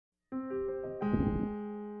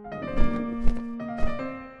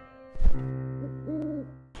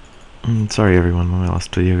Sorry everyone, my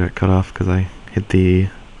last video got cut off because I hit the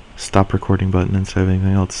stop recording button instead of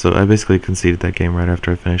anything else. So I basically conceded that game right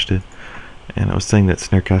after I finished it. And I was saying that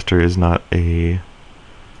Snarecaster is not a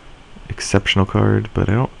exceptional card, but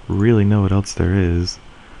I don't really know what else there is.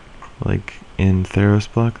 Like in Theros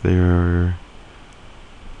block there are...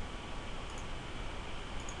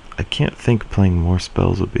 I can't think playing more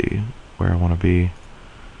spells would be where I want to be.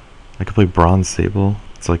 I could play Bronze Sable,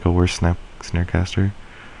 it's like a worse Snarecaster.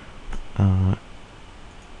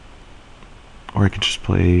 Or I could just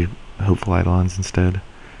play Hopeful Eidolons instead,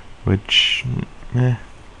 which, I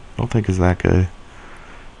don't think is that good.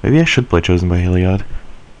 Maybe I should play Chosen by Heliod.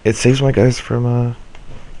 It saves my guys from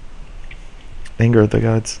Anger of the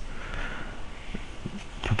Gods.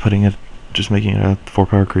 For putting it, just making it a 4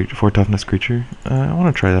 toughness creature. I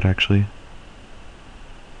want to try that actually.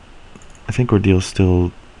 I think Ordeal's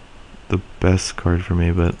still the best card for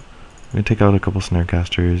me, but I'm gonna take out a couple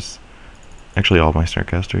Snarecasters. Actually, all my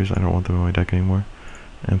Snarecasters. I don't want them in my deck anymore.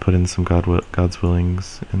 And put in some God's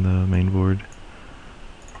Willings in the main board.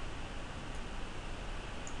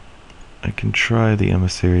 I can try the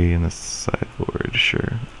Emissary in the sideboard,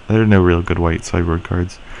 sure. There are no real good white sideboard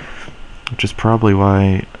cards, which is probably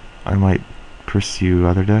why I might pursue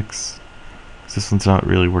other decks. 'Cause this one's not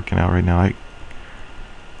really working out right now.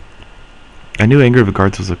 I knew Anger of the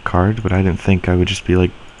Gods was a card, but I didn't think I would just be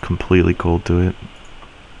like completely cold to it.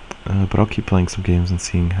 But I'll keep playing some games and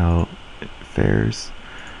seeing how it fares.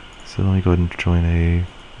 So let me go ahead and join a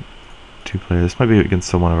 2-player. This might be against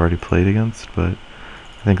someone I've already played against, but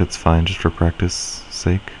I think that's fine just for practice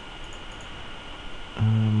sake.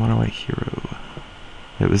 Mono White Hero.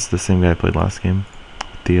 It was the same guy I played last game,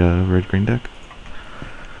 the red-green deck.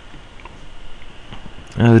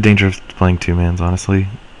 The danger of playing 2-mans, honestly.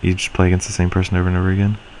 You just play against the same person over and over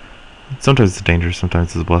again. Sometimes it's a danger,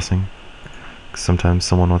 sometimes it's a blessing. Sometimes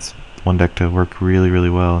someone wants one deck to work really, really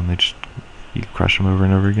well, and you crush them over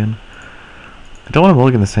and over again. I don't want to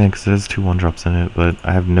mulligan this hand because it has 2 1-drops in it, but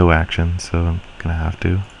I have no action, so I'm gonna have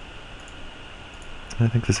to. I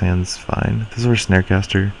think this hand's fine. This is for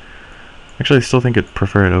Snarecaster. Actually, I still think I'd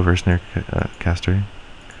prefer it over Snarecaster.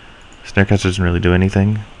 Snarecaster doesn't really do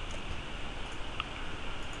anything.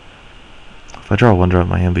 If I draw a 1-drop,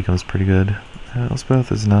 my hand becomes pretty good. Elspeth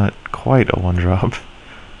is not quite a 1-drop.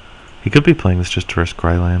 He could be playing this just to risk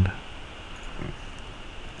Cryland,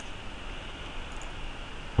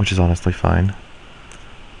 which is honestly fine.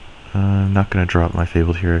 I'm not going to drop my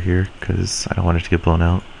Fabled Hero here, because I don't want it to get blown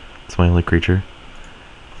out. It's my only creature.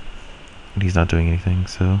 And he's not doing anything,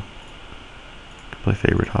 so... I could play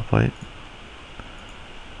Favorite Hoplite.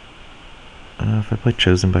 If I play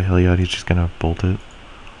Chosen by Heliod, he's just going to bolt it.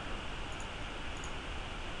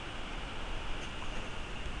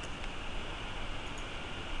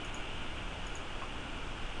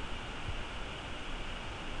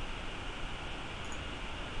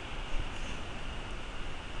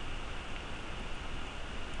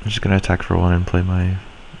 I'm just going to attack for 1 and play my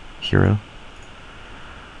hero.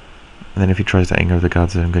 And then if he tries to Anger the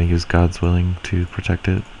Gods, then I'm going to use God's Willing to protect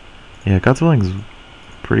it. Yeah, God's Willing is a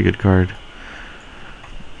pretty good card.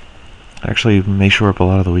 Actually may shore up a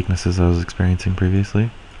lot of the weaknesses I was experiencing previously.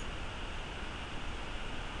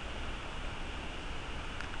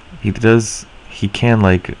 He can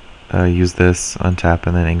like use this, untap,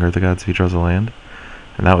 and then Anger the Gods if he draws a land.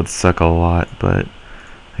 And that would suck a lot, but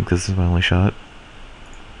I think this is my only shot.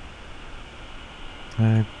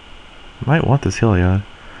 I might want this Heliod.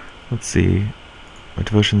 Let's see. My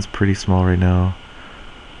devotion's pretty small right now.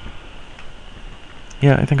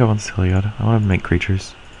 Yeah, I think I want this Heliod. I want to make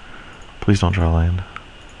creatures. Please don't draw land.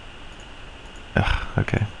 Ugh,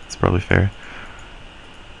 okay. It's probably fair.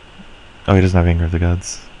 Oh, he doesn't have Anger of the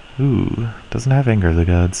Gods. Ooh, doesn't have Anger of the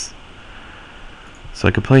Gods. So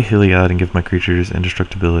I could play Heliod and give my creatures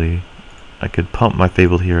indestructibility. I could pump my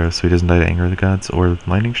Fabled Hero so he doesn't die to Anger of the Gods, or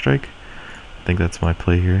Lightning Strike. I think that's my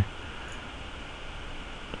play here.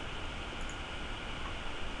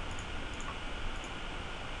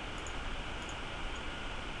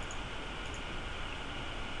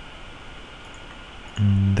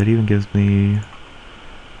 That even gives me,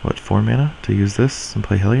 what, 4 mana to use this and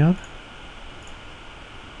play Heliod?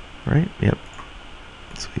 Right? Yep.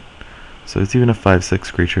 Sweet. So it's even a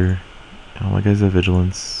 5/6 creature. All my guys have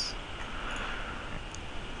Vigilance.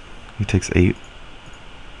 He takes 8.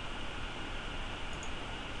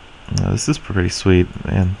 This is pretty sweet,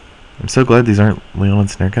 man. I'm so glad these aren't Leonin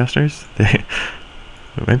Snarecasters.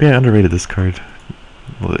 Maybe I underrated this card.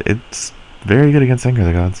 Well, it's very good against Anger of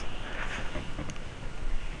the Gods.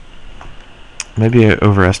 Maybe I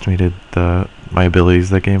overestimated my abilities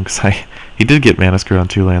that game, because he did get Mana Screw on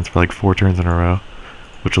 2 lands for like 4 turns in a row.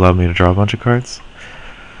 which allowed me to draw a bunch of cards.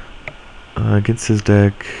 Against his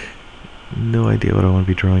deck, no idea what I want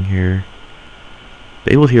to be drawing here.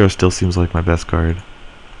 Able Hero still seems like my best card.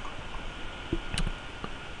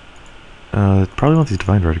 Probably want these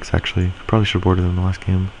Divine Verdicts, actually. Probably should have boarded them in the last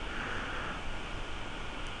game.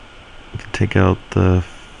 I can take out the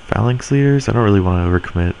Phalanx Leaders. I don't really want to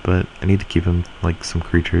overcommit, but I need to keep him like some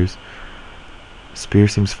creatures. Spear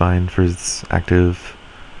seems fine for its active.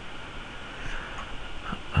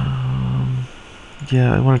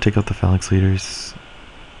 Yeah, I want to take out the Phalanx Leaders.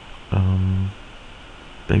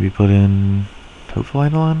 Maybe put in Hopeful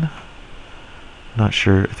Eidolon? Not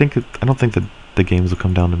sure. I don't think that the games will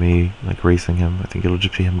come down to me like racing him. I think it'll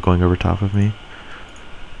just be him going over top of me.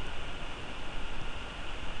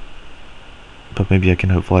 But maybe I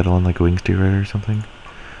can Hopeful Eidolon like a Wingsteel Rider or something.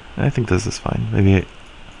 I think this is fine. Maybe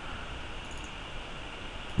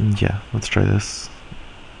yeah, let's try this.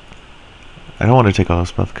 I don't want to take all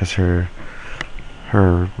this buff because her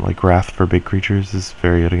like Wrath for big creatures is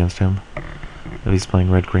very good against him. But he's playing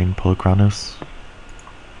red-green Polochronos.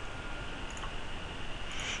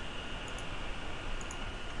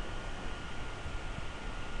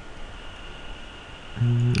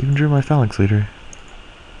 Even drew my Phalanx Leader.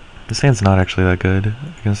 This hand's not actually that good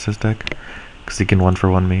against this deck, because he can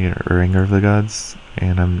 1-for-1 me or Anger of the Gods,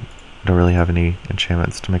 and I don't really have any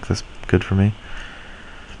enchantments to make this good for me.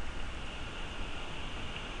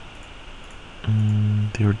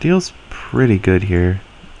 The Ordeal's pretty good here.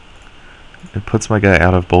 It puts my guy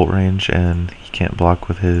out of bolt range, and he can't block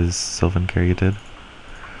with his Sylvan Caryatid.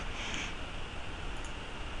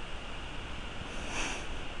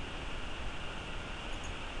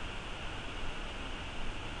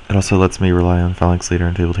 It also lets me rely on Phalanx Leader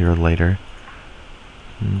and Fabled Hero later.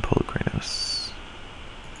 Polochronos.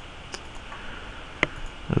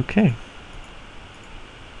 Okay.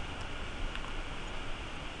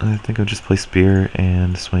 I think I'll just play Spear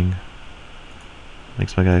and swing.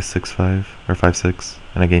 Makes my guy 6-5 or 5-6,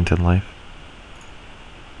 and I gain 10 life.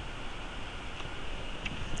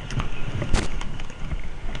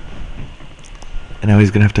 And now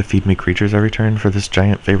he's gonna have to feed me creatures every turn for this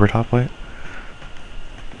giant favorite hoplite.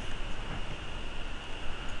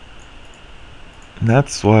 And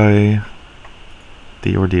that's why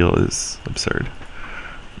the Ordeal is absurd.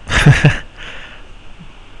 I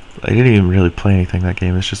didn't even really play anything that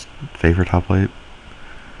game, it's just favorite hoplite.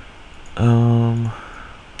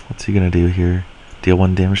 What's he gonna do here? Deal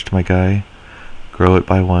 1 damage to my guy, grow it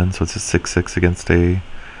by 1, so it's a 6-6 against a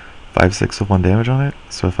 5-6 with 1 damage on it.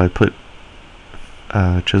 So if I put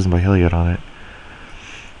Chosen by Heliod on it,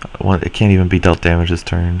 it can't even be dealt damage this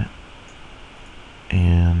turn.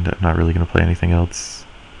 And I'm not really going to play anything else.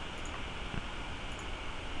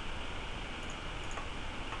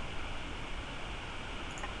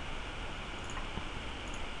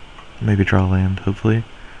 Maybe draw land, hopefully.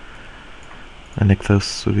 A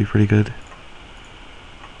Nykthos would be pretty good.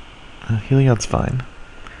 Heliod's fine.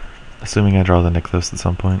 Assuming I draw the Nykthos at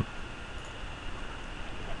some point.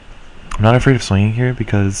 I'm not afraid of swinging here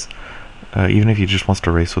because even if he just wants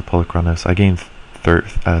to race with Polochronos, I gain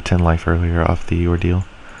 10 life earlier off the Ordeal.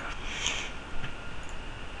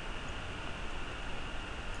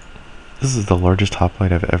 This is the largest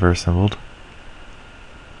hoplite I've ever assembled.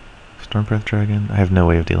 Stormbreath Dragon. I have no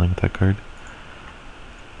way of dealing with that card.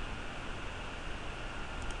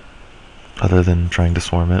 Other than trying to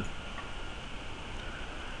swarm it.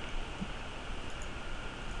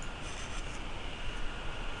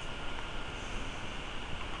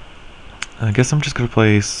 I guess I'm just going to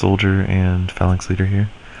play Soldier and Phalanx Leader here,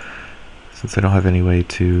 since I don't have any way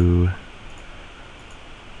to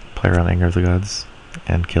play around Anger of the Gods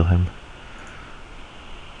and kill him.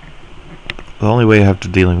 The only way I have to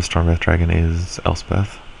dealing with Stormbreath Dragon is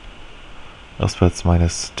Elspeth. Elspeth's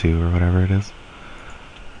 -2 or whatever it is.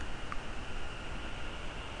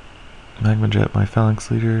 Magma Jet, my Phalanx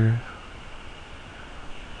Leader.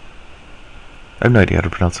 I have no idea how to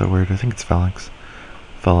pronounce that word. I think it's Phalanx.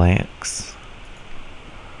 Phalanx.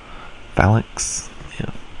 Phalanx?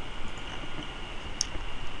 Yeah.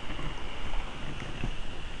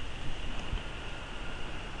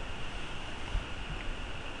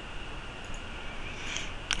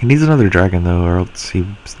 He needs another dragon though, or else he's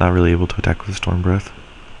not really able to attack with Storm Breath.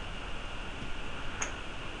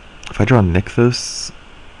 If I draw Nykthos,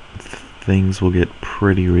 things will get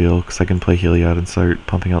pretty real, because I can play Heliod and start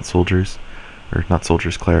pumping out soldiers. Or not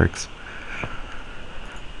soldiers, clerics.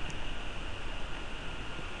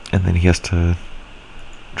 And then he has to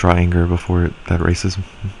draw Anger before that races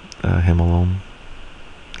him alone.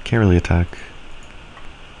 Can't really attack.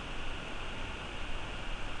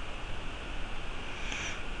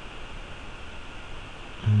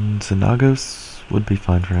 Xenagos would be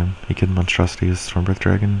fine for him. He could Monstrosity his Stormbreath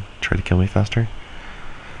Dragon, try to kill me faster.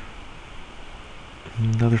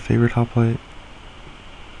 Another favorite hoplite.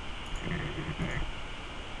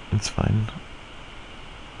 It's fine.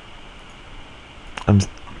 I'm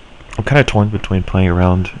kind of torn between playing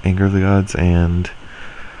around Anger of the Gods and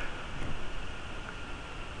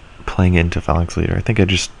playing into Phalanx Leader. I think I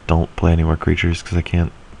just don't play any more creatures because I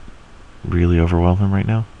can't really overwhelm him right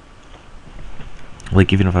now.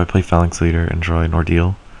 Like, even if I play Phalanx Leader and draw an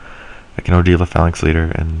Ordeal, I can Ordeal a Phalanx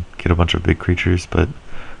Leader and get a bunch of big creatures, but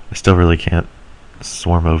I still really can't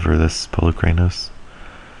swarm over this Polukranos.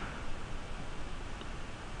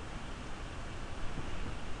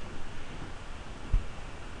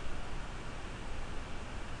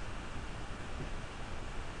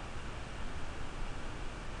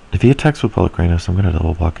 If he attacks with Polukranos, I'm gonna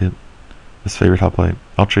double block it. This favorite hoplite.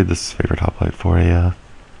 I'll trade this favorite hoplite for a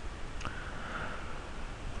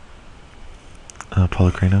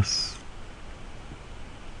Polukranos.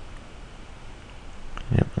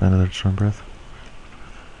 Yep, another Stormbreath.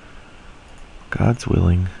 God's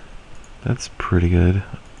Willing. That's pretty good.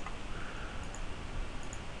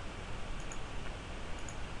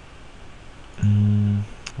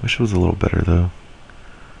 Wish it was a little better though.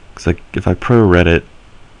 Cause like if I pro-red it,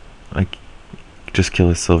 I just kill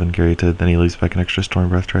his Sylvan Caryatid, then he leaves back an extra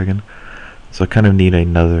Stormbreath Dragon. So I kind of need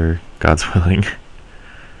another God's Willing.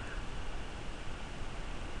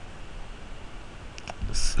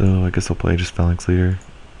 So I guess I'll play just Phalanx Leader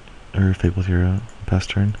or Fabled Hero past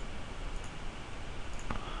turn.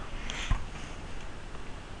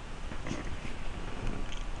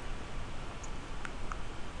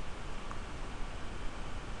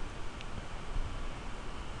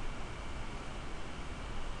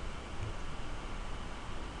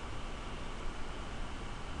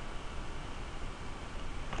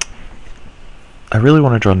 I really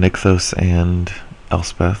want to draw Nykthos and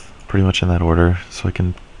Elspeth, pretty much in that order, so I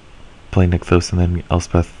can play Nykthos and then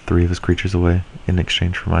Elspeth 3 of his creatures away in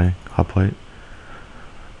exchange for my hoplite.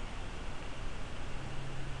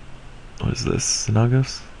 What is this?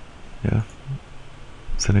 Xenagos? Yeah.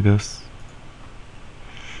 Xenagos.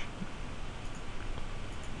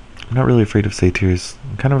 I'm not really afraid of Satyrs.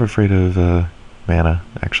 I'm kind of afraid of mana,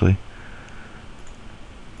 actually.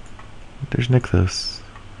 There's Nykthos.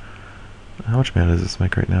 How much mana does this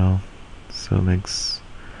make right now? So it makes...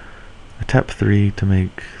 I tap 3 to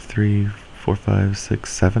make 3, 4, 5,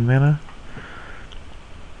 6, 7 mana.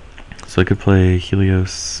 So I could play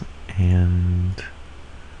Helios and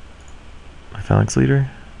my Phalanx Leader.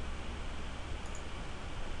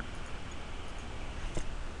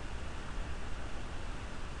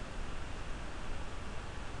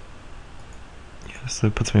 Yeah, so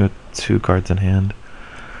it puts me with 2 cards in hand.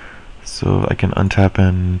 So I can untap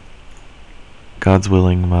and God's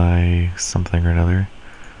Willing my something or another.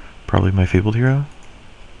 Probably my Fabled Hero.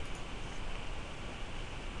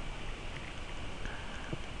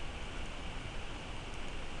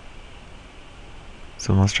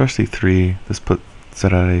 So Monstrosity 3, this puts it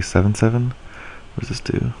at a 7/7. What does this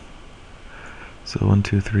do? So 1,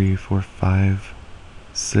 2, 3, 4, 5,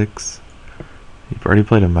 6. You've already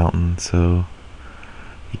played a mountain, so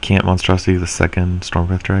you can't Monstrosity the second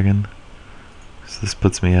Stormbreath Dragon. So this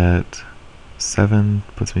puts me at 7,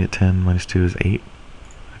 puts me at 10, minus 2 is 8.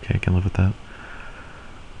 Okay, I can live with that.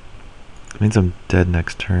 It means I'm dead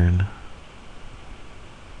next turn.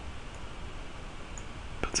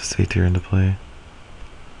 Puts a Satyr into play.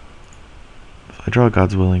 If I draw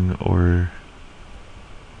God's Willing or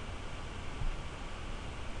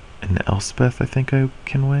an Elspeth, I think I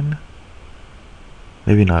can win.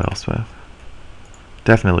 Maybe not Elspeth.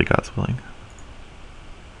 Definitely God's Willing.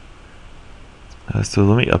 So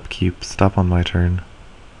let me upkeep, stop on my turn.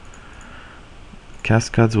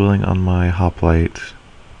 Cast God's Willing on my hoplite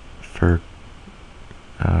for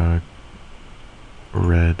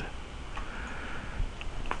red.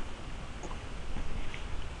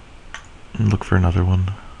 And look for another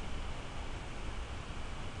one.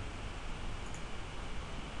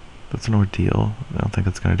 That's an Ordeal. I don't think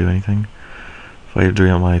that's going to do anything. If I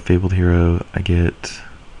Ordeal my Fabled Hero, I get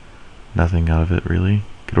nothing out of it, really.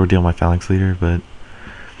 Could Ordeal my Phalanx Leader, but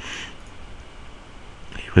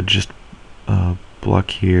he would just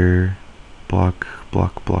block here, block,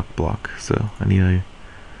 block, block, block. So I need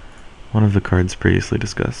one of the cards previously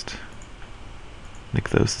discussed.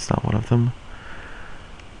 Nykthos is not one of them.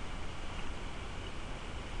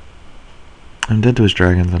 I'm dead to his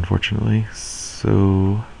dragons, unfortunately.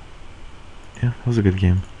 So yeah, that was a good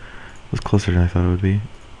game. It was closer than I thought it would be.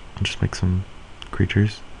 I'll just make some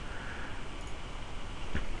creatures.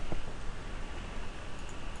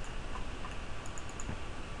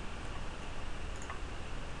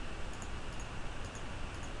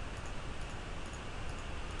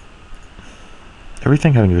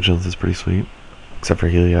 Everything having vigilance is pretty sweet. Except for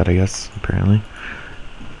Heliod, I guess, apparently.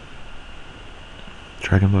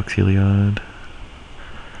 Dragon Box Heliod.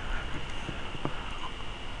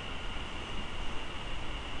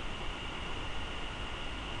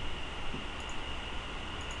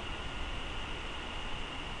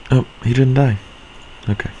 Oh, he didn't die.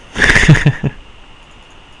 Okay.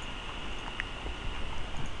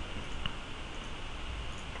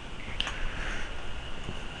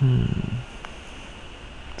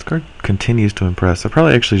 This card continues to impress. I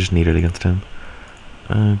probably actually just need it against him.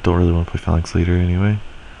 I don't really want to play Phalanx Leader anyway.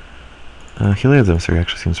 Heliod's Emissary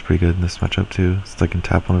actually seems pretty good in this matchup too, since I can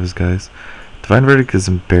tap one of his guys. Divine Verdict is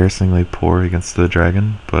embarrassingly poor against the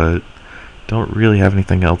dragon, but don't really have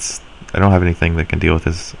anything else. I don't have anything that can deal with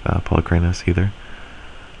his Polykranos either.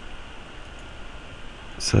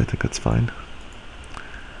 So I think that's fine.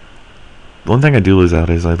 The one thing I do lose out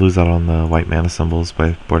is I lose out on the white mana symbols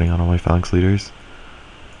by boarding on all my Phalanx Leaders.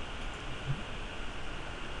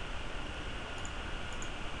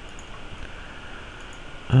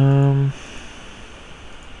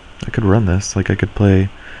 I could run this. Like, I could play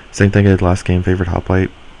same thing I did last game, favorite Hoplite,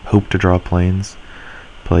 hope to draw planes,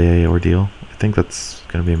 play a Ordeal. I think that's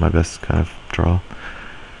going to be my best kind of draw.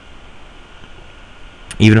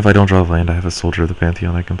 Even if I don't draw a land, I have a Soldier of the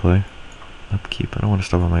Pantheon I can play. Upkeep. I don't want to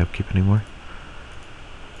stop on my upkeep anymore.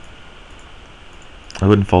 I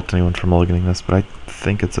wouldn't fault anyone for mulliganing this, but I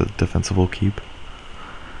think it's a defensible keep.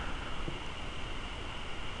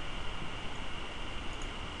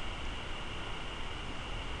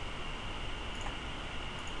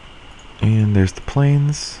 And there's the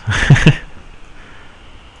plains.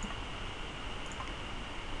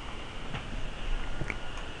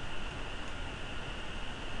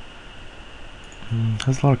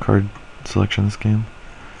 Has a lot of card selection this game.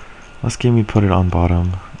 Last game we put it on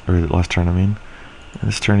bottom, or last turn I mean. And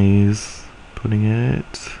this turn he's putting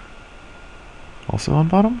it also on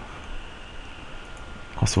bottom?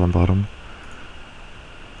 Also on bottom.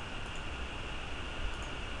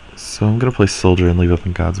 So I'm gonna play Soldier and leave up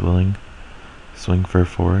in God's Willing. Swing for a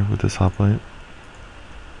 4 with this Hoplite.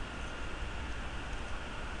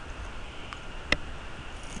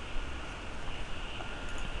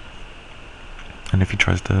 And if he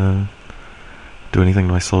tries to do anything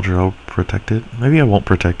to my Soldier, I'll protect it. Maybe I won't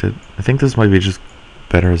protect it. I think this might be just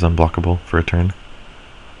better as unblockable for a turn.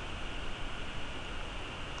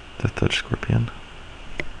 Death Touch Scorpion.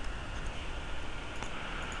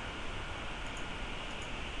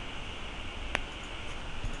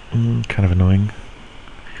 Kind of annoying.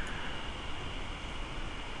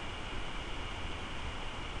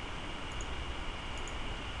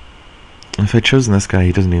 If I'd chosen this guy,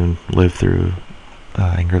 he doesn't even live through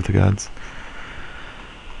Anger of the Gods.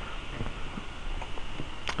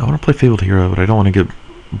 I want to play Fabled Hero, but I don't want to get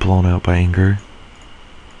blown out by Anger.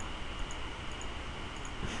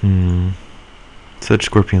 Such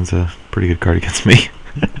Scorpion's a pretty good card against me.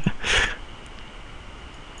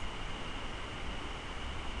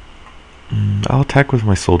 I'll attack with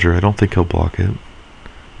my Soldier. I don't think he'll block it.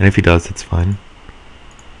 And if he does, it's fine.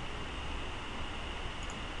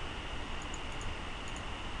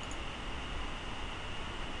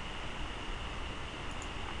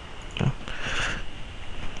 Oh.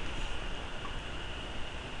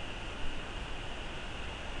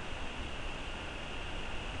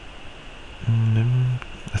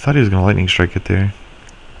 I thought he was going to Lightning Strike it there.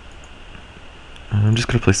 I'm just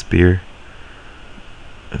going to play Spear.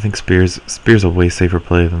 I think Spear's a way safer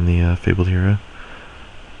play than the Fabled Hero.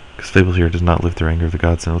 Because Fabled Hero does not live through Anger of the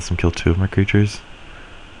Gods and lets him kill 2 of my creatures.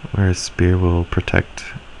 Whereas Spear will protect...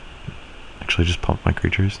 Actually just pump my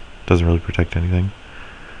creatures. Doesn't really protect anything.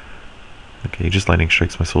 Okay, he just Lightning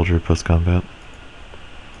Strikes my Soldier post-combat.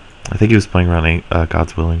 I think he was playing around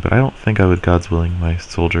God's Willing, but I don't think I would God's Willing my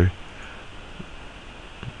Soldier.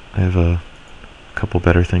 I have a couple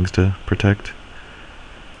better things to protect.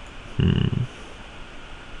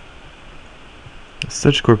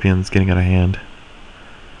 Such Scorpion's getting out of hand.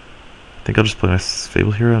 I think I'll just play my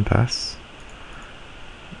Fabled Hero and pass.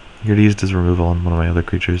 He already used his removal on one of my other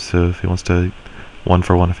creatures, so if he wants to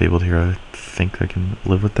 1-for-1 a Fabled Hero, I think I can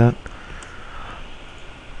live with that.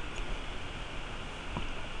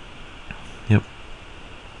 Yep.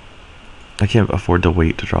 I can't afford to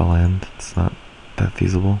wait to draw land. It's not that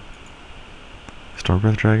feasible.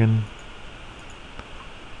 Stormbreath Dragon.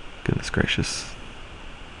 Goodness gracious.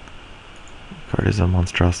 Card is a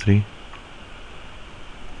monstrosity.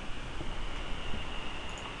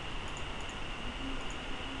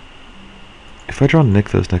 If I draw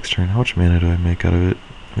Nykthos next turn, how much mana do I make out of it?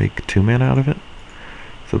 Make 2 mana out of it?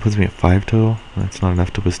 So it puts me at 5 total. That's not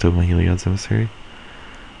enough to bestow my Heliod's Emissary.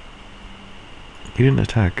 He didn't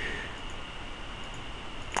attack.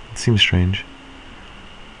 It seems strange.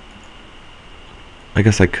 I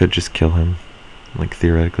guess I could just kill him, like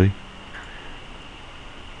theoretically.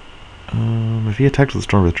 If he attacked with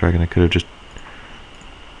the Stormbreath Dragon, I could have just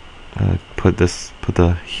put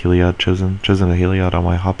the Heliod chosen the Heliod on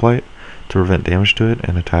my Hoplite to prevent damage to it,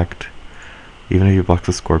 and attacked. Even if he blocks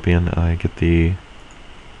the Scorpion, I get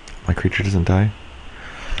my creature doesn't die.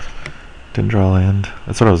 Didn't draw land.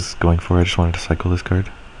 That's what I was going for. I just wanted to cycle this card.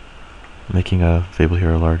 Making a Fable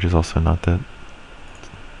Hero large is also not that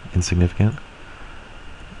insignificant.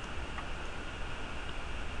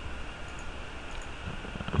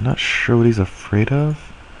 I'm not sure what he's afraid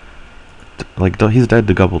of. Like, he's dead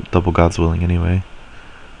to double God's Willing anyway.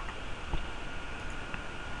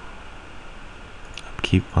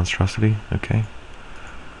 Keep Monstrosity, okay.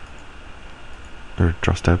 Or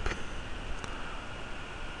draw step.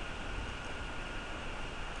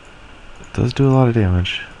 It does do a lot of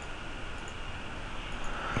damage.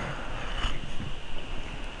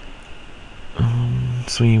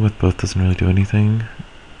 Swinging with both doesn't really do anything.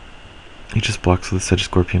 He just blocks with the Sedge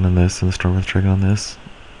Scorpion on this and the Stormbreath Dragon on this.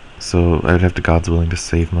 So I would have to God's Willing to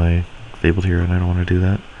save my Fabled Hero, and I don't want to do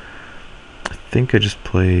that. I think I just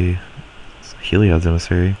play Heliod's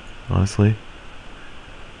Emissary, honestly.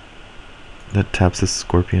 That taps this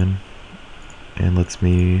Scorpion and lets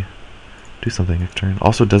me do something next turn.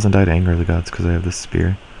 Also doesn't die to Anger of the Gods because I have this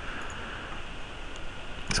Spear.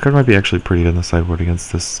 This card might be actually pretty good in the sideboard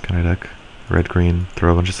against this kind of deck. Red-green,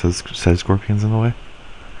 throw a bunch of Sedge Scorpions in the way.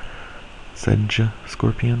 Sedge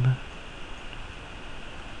Scorpion.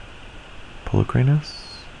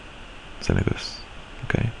 Polokranos? Xenagos.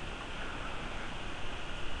 Okay.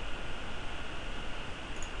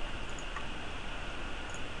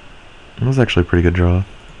 That was actually a pretty good draw.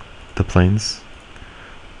 The Plains.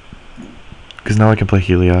 Because now I can play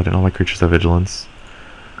Heliod and all my creatures have Vigilance.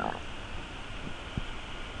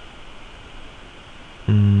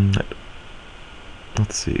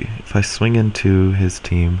 Let's see. If I swing into his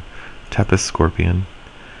team, tap his Scorpion,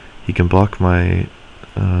 he can block my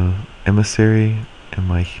Emissary and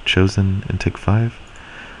my Chosen and take 5.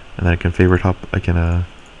 And then I can favorite hop. I can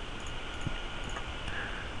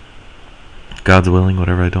God's Willing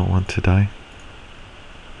whatever I don't want to die.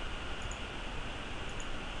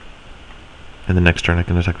 And the next turn I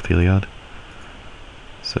can attack with Heliod.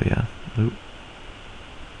 So yeah. Oop.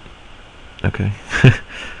 Okay.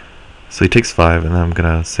 So he takes 5, and then I'm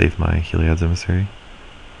gonna save my Heliod's Emissary.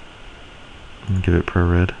 And give it per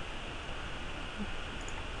red.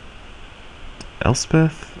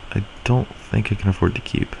 Elspeth, I don't think I can afford to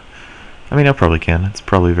keep. I mean, I probably can. It's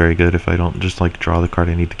probably very good if I don't just like draw the card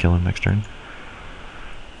I need to kill him next turn.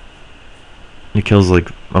 It kills like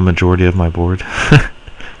a majority of my board,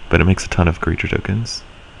 but it makes a ton of creature tokens,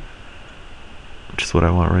 which is what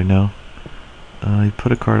I want right now. I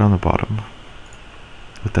put a card on the bottom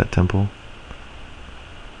with that temple.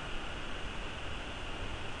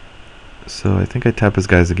 So I think I tap his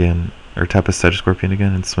guys again, or tap his Sedge Scorpion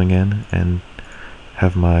again and swing in and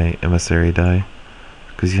have my Emissary die.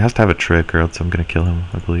 Because he has to have a trick or else I'm going to kill him,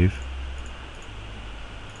 I believe.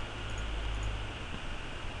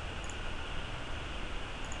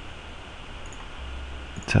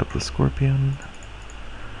 Tap the Scorpion.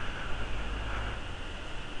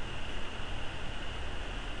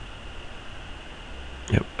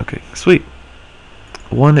 Yep, okay, sweet.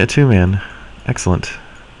 1 a 2-man. Excellent.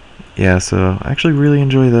 Yeah, so I actually really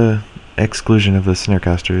enjoy the exclusion of the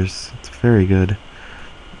Snarecasters. It's very good.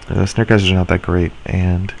 The Snarecasters are not that great,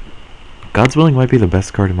 and God's Willing might be the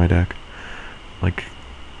best card in my deck. Like,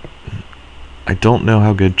 I don't know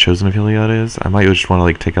how good Chosen of Heliod is. I might just want to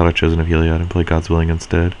like take out a Chosen of Heliod and play God's Willing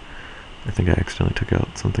instead. I think I accidentally took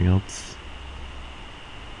out something else.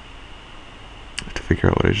 I have to figure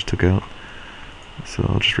out what I just took out. So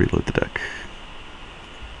I'll just reload the deck.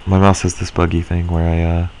 My mouse has this buggy thing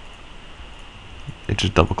where it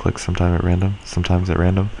just double clicks sometimes at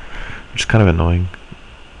random, which is kind of annoying.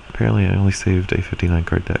 Apparently I only saved a 59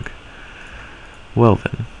 card deck. Well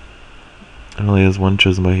then, it only has 1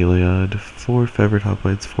 Chosen by Heliod, 4 Favored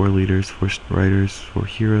Hoplites, 4 Leaders, 4 Riders, 4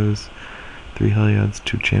 Heroes, 3 Heliods,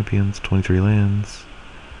 2 Champions, 23 lands.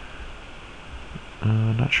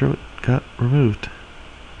 Not sure what got removed.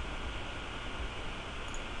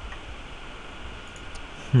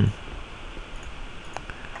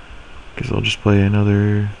 Guess I'll just play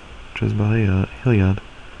another Chosen by Heliod.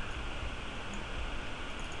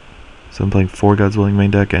 So I'm playing 4 God's Willing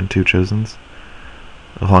main deck and 2 Chosens,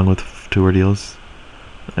 along with 2 Ordeals.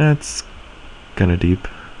 That's kinda deep.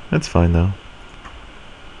 That's fine though.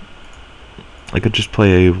 I could just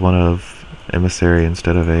play one of Emissary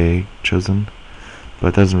instead of a Chosen. but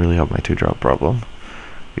it doesn't really help my 2-drop problem.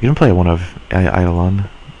 You can play one of Eidolon,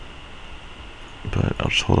 but I'll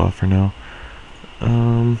just hold off for now.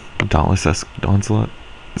 Dauntless Onslaught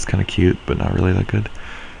is kind of cute, but not really that good.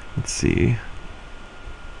 Let's see.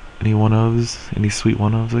 Any one-ofs? Any sweet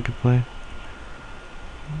one-ofs I could play?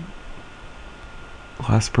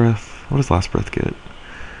 Last Breath? What does Last Breath get? It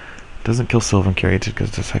doesn't kill Sylvan Carriage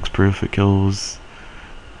because it's hexproof. It kills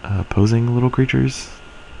opposing little creatures,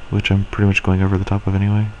 which I'm pretty much going over the top of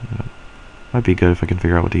anyway. Might be good if I can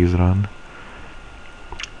figure out what to use it on.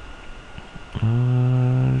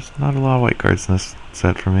 There's not a lot of white cards in this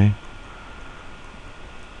set for me.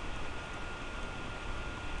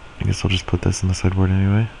 I guess I'll just put this in the sideboard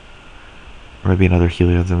anyway. Or maybe another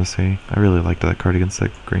Heliod's Emissary. I really liked that card against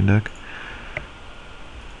that green deck.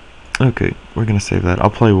 Okay, we're gonna save that. I'll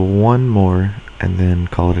play one more and then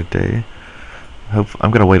call it a day.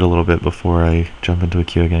 I'm gonna wait a little bit before I jump into a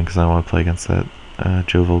queue again because I don't want to play against that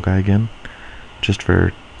Jovial guy again, just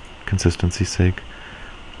for consistency's sake.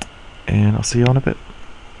 And I'll see you all in a bit.